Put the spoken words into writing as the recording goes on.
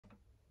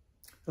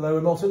Hello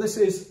in Malta. This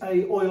is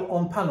a oil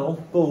on panel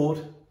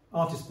board,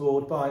 artist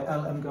board by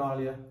L.M.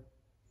 Galea.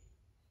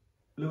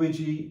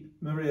 Luigi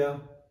Maria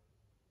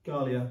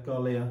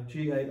Galea,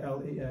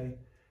 G-A-L-E-A.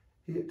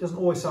 He doesn't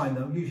always sign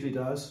them, usually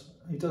does.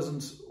 He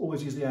doesn't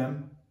always use the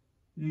M,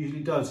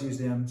 usually does use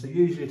the M. So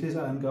usually it is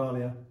L.M.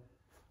 Galea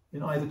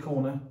in either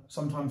corner.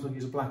 Sometimes I'll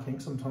use a black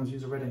ink, sometimes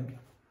use a red ink,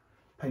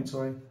 paint,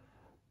 sorry.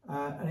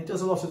 And he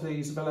does a lot of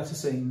these Valletta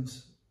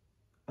scenes,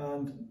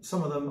 and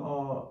some of them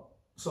are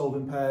sold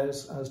in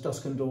pairs as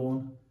dusk and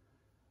dawn,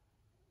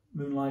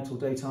 moonlight or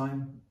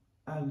daytime,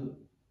 and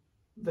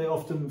they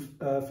often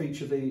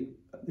feature the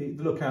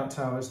lookout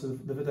towers,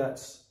 the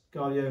vedettes,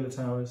 Galea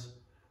towers.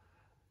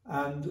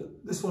 And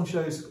this one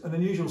shows an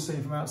unusual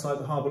scene from outside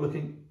the harbour,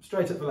 looking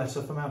straight at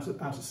Valletta from out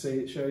at sea.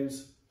 It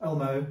shows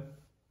Elmo,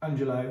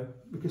 Angelo,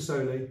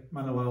 Ricasoli,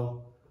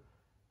 Manuel,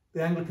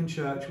 the Anglican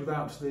church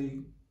without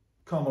the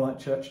Carmelite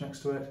church next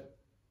to it.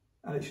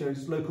 And it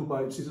shows local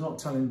boats. These are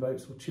not Italian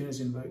boats or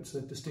Tunisian boats,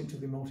 they're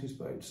distinctively Maltese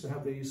boats. They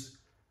have these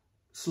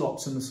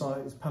slots in the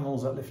sides,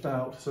 panels that lift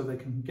out so they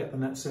can get the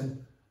nets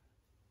in.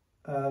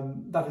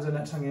 That is a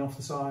net hanging off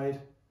the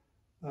side.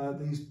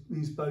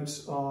 These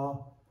boats are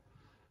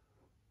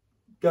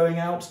going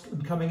out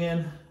and coming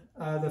in.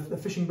 They're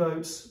fishing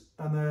boats,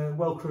 and they're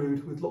well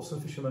crewed with lots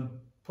of fishermen,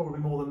 probably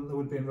more than there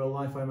would be in real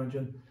life, I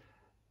imagine.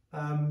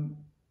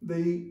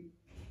 The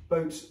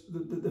boats,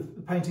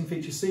 the painting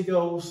features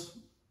seagulls,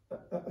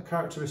 a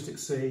characteristic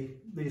sea,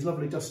 these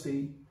lovely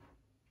dusty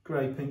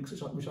grey pinks,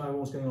 which I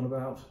was going on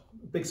about,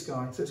 big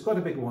sky. So it's quite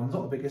a big one. It's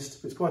not the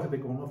biggest, but it's quite a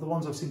big one. Of the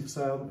ones I've seen for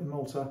sale in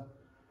Malta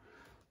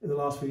in the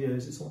last few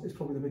years, it's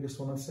probably the biggest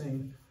one I've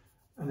seen,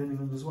 and in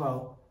England as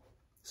well.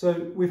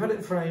 So we've had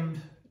it framed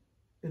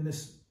in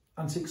this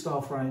antique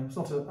style frame. It's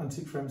not an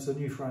antique frame, it's a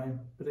new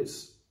frame, but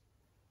it's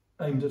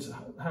aimed at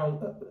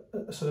how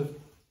sort of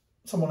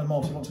someone in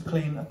Malta wants a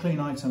clean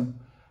item.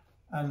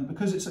 And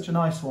because it's such a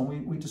nice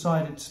one, we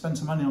decided to spend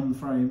some money on the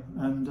frame,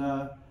 and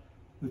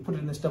we've put it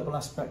in this double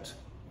aspect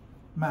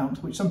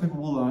mount, which some people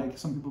will like,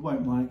 some people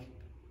won't like.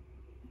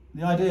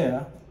 The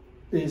idea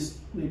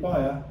is the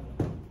buyer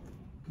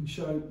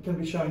can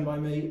be shown by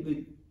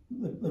me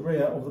the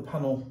rear of the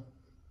panel.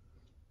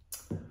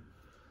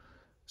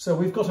 So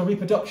we've got a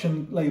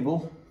reproduction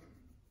label,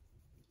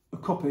 a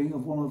copy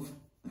of one of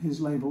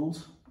his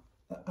labels,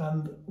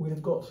 and we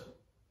have got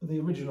the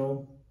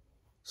original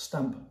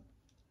stamp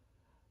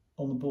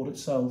on the board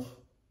itself,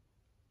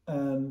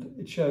 and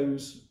it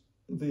shows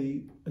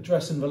the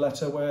address in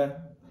Valletta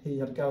where he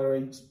had a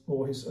gallery,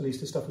 or at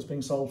least his stuff was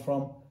being sold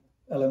from.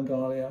 L.M.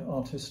 Galea,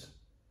 artist,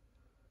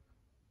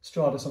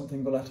 Strada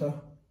something Valletta.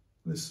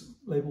 This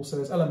label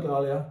says L.M.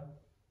 Galea.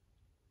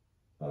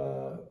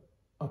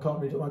 I can't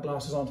read it, my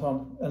glasses aren't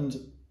on, and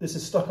this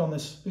is stuck on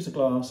this piece of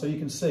glass so you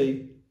can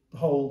see the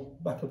whole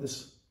back of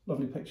this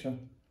lovely picture.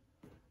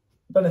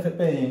 Benefit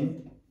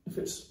being, if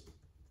it's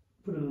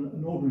put in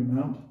an ordinary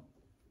mount,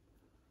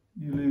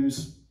 you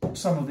lose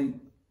some of the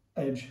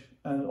edge,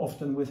 and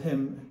often with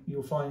him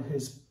you'll find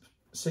his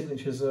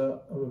signatures are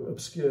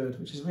obscured,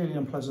 which is really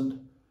unpleasant.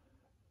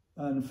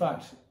 And in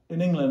fact,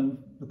 in England,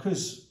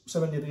 because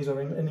so many of these are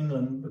in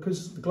England,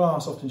 because the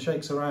glass often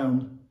shakes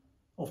around,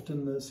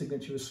 often the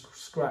signature is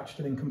scratched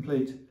and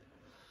incomplete.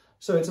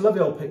 So it's a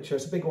lovely old picture,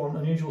 it's a big one,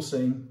 unusual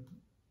scene.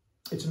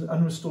 It's an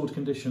unrestored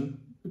condition,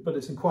 but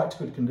it's in quite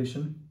good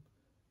condition.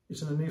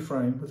 It's in a new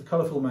frame with a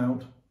colourful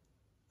mount,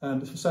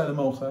 and it's for sale in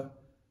Malta.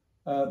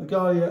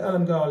 The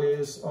L.M.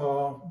 Galeas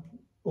are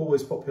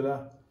always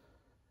popular,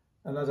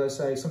 and as I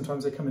say,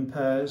 sometimes they come in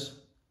pairs.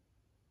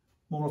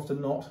 More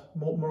often not.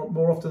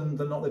 More often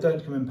than not, they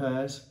don't come in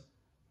pairs.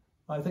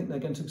 I think they're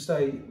going to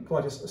stay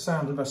quite a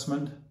sound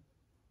investment,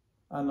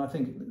 and I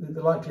think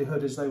the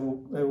likelihood is they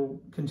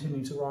will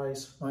continue to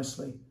rise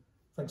nicely.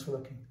 Thanks for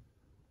looking.